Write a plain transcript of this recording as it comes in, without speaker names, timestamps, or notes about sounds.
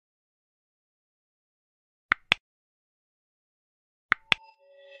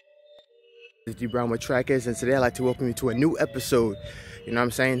It's D Brown with Trackers, and today I'd like to welcome you to a new episode. You know what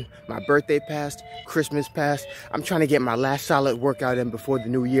I'm saying? My birthday passed, Christmas passed. I'm trying to get my last solid workout in before the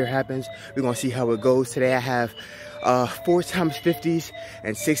new year happens. We're gonna see how it goes. Today I have 4x50s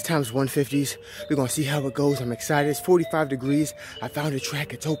and 6x150s. We're gonna see how it goes. I'm excited. It's 45 degrees. I found a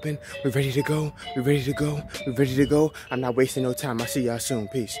track, it's open. We're ready to go. We're ready to go. We're ready to go. I'm not wasting no time. I'll see y'all soon.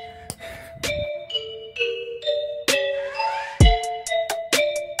 Peace.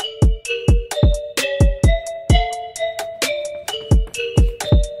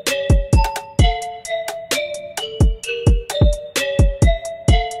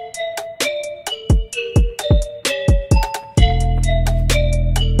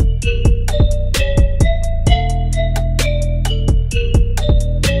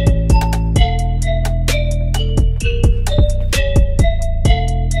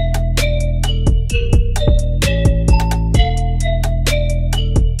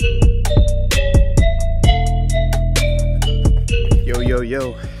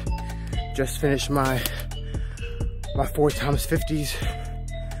 Yo, just finished my 4x50s,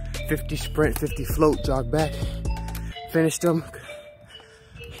 50 sprint, 50 float, jog back. Finished them.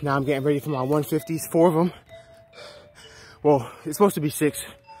 Now I'm getting ready for my 150s, 4 of them. Well, it's supposed to be 6,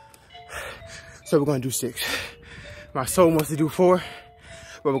 so we're gonna do 6. My soul wants to do 4,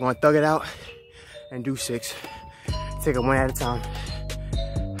 but we're gonna thug it out and do 6. Take it one at a time.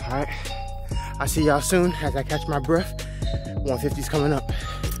 All right, I'll see y'all soon as I catch my breath. 150's coming up.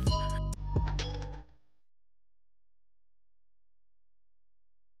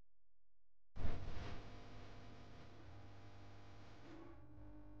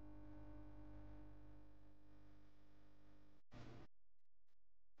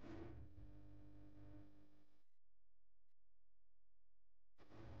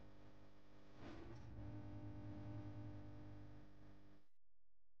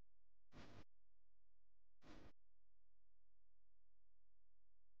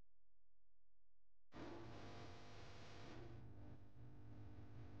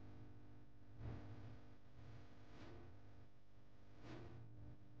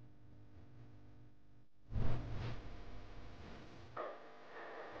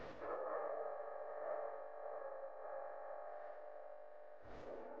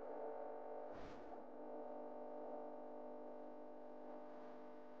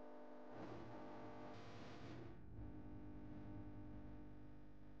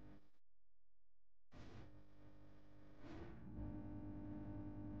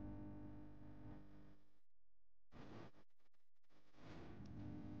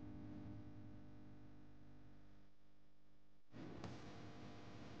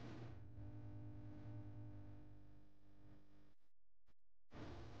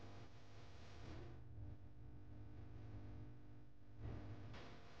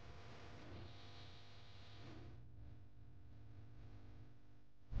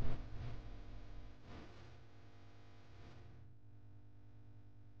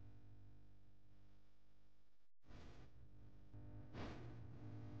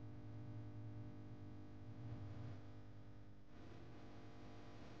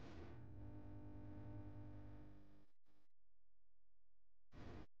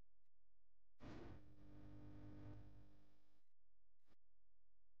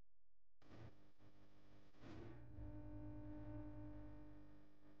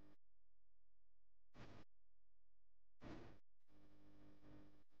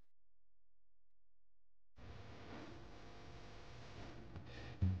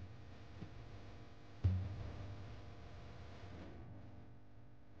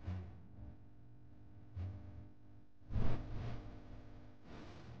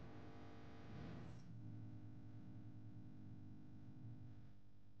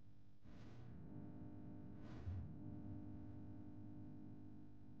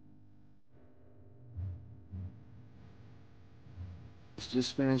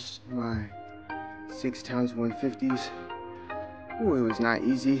 Just finished my 6x150s. Ooh, it was not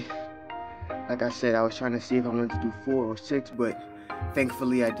easy. Like I said, I was trying to see if I wanted to do 4 or 6, but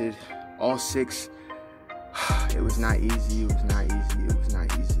thankfully I did all 6. It was not easy. It was not easy. It was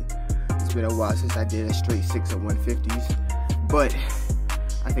not easy. It's been a while since I did a straight 6 of 150s, but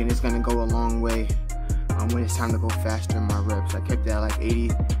I think it's gonna go a long way when it's time to go faster in my reps. I kept it at like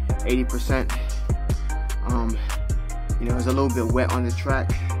 80%. You know, it was a little bit wet on the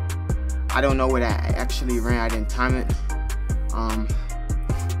track. I don't know what I actually ran. I didn't time it.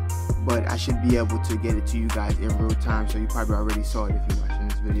 But I should be able to get it to you guys in real time, so you probably already saw it if you're watching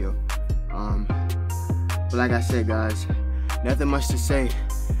this video. But like I said, guys, nothing much to say.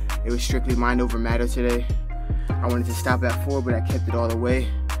 It was strictly mind over matter today. I wanted to stop at 4, but I kept it all the way.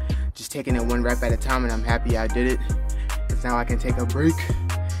 just taking it one rep at a time, and I'm happy I did it, because now I can take a break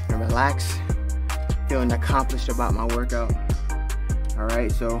and relax, feeling accomplished about my workout. All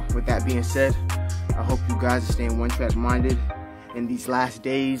right, so with that being said, I hope you guys are staying one track minded in these last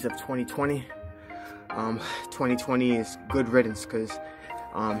days of 2020. 2020 is good riddance, because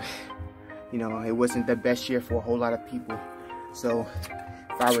you know, it wasn't the best year for a whole lot of people. So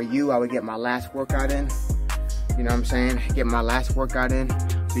if I were you, I would get my last workout in. You know what I'm saying? Get my last workout in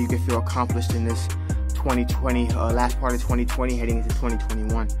so you can feel accomplished in this 2020, last part of 2020 heading into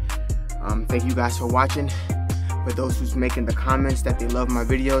 2021. Thank you guys for watching. For those who's making the comments that they love my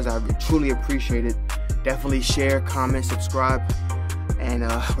videos, I truly appreciate it. Definitely share, comment, subscribe. And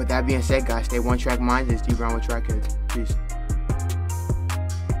with that being said, guys, stay one track minded. Steve Brown with Track HEADZ. Peace.